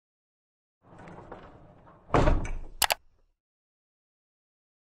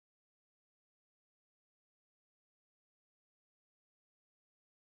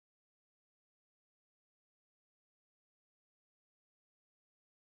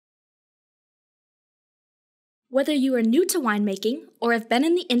Whether you are new to winemaking or have been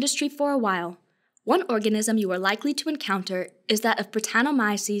in the industry for a while, one organism you are likely to encounter is that of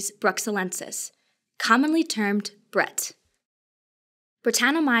Brettanomyces bruxellensis, commonly termed Brett.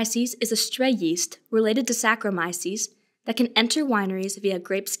 Brettanomyces is a stray yeast related to Saccharomyces that can enter wineries via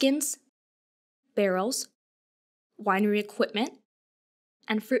grape skins, barrels, winery equipment,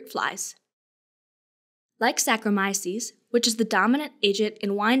 and fruit flies. Like Saccharomyces, which is the dominant agent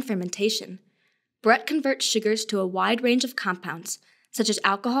in wine fermentation, Brett converts sugars to a wide range of compounds, such as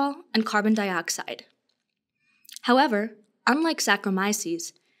alcohol and carbon dioxide. However, unlike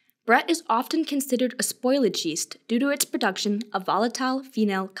Saccharomyces, Brett is often considered a spoilage yeast due to its production of volatile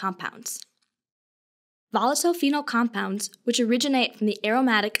phenol compounds. Volatile phenol compounds, which originate from the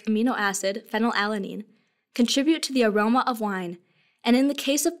aromatic amino acid phenylalanine, contribute to the aroma of wine, and in the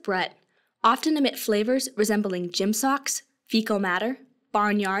case of Brett, often emit flavors resembling gym socks, fecal matter,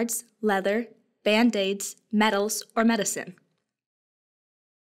 barnyards, leather, band-aids, metals, or medicine.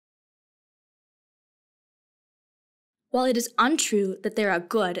 While it is untrue that there are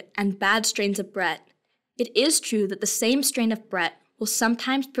good and bad strains of Brett, it is true that the same strain of Brett will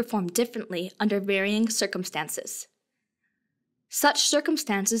sometimes perform differently under varying circumstances. Such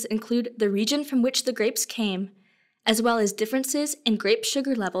circumstances include the region from which the grapes came, as well as differences in grape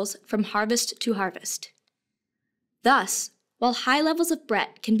sugar levels from harvest to harvest. Thus, while high levels of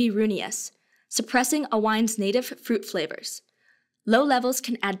Brett can be ruinous, suppressing a wine's native fruit flavors, low levels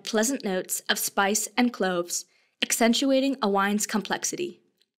can add pleasant notes of spice and cloves, accentuating a wine's complexity.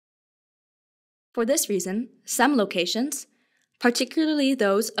 For this reason, some locations, particularly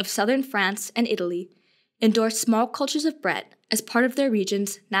those of southern France and Italy, endorse small cultures of Brett as part of their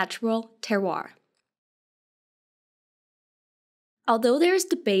region's natural terroir. Although there is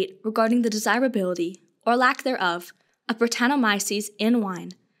debate regarding the desirability, or lack thereof, of Brettanomyces in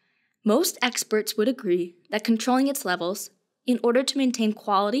wine, most experts would agree that controlling its levels, in order to maintain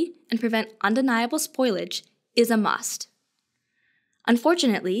quality and prevent undeniable spoilage, is a must.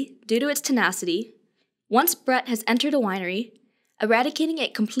 Unfortunately, due to its tenacity, once Brett has entered a winery, eradicating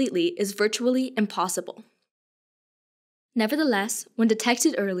it completely is virtually impossible. Nevertheless, when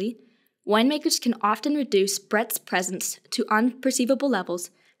detected early, winemakers can often reduce Brett's presence to unperceivable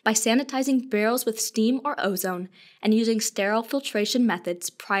levels by sanitizing barrels with steam or ozone and using sterile filtration methods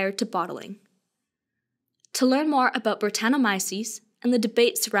prior to bottling. To learn more about Brettanomyces and the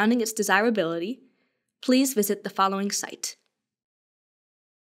debate surrounding its desirability, please visit the following site.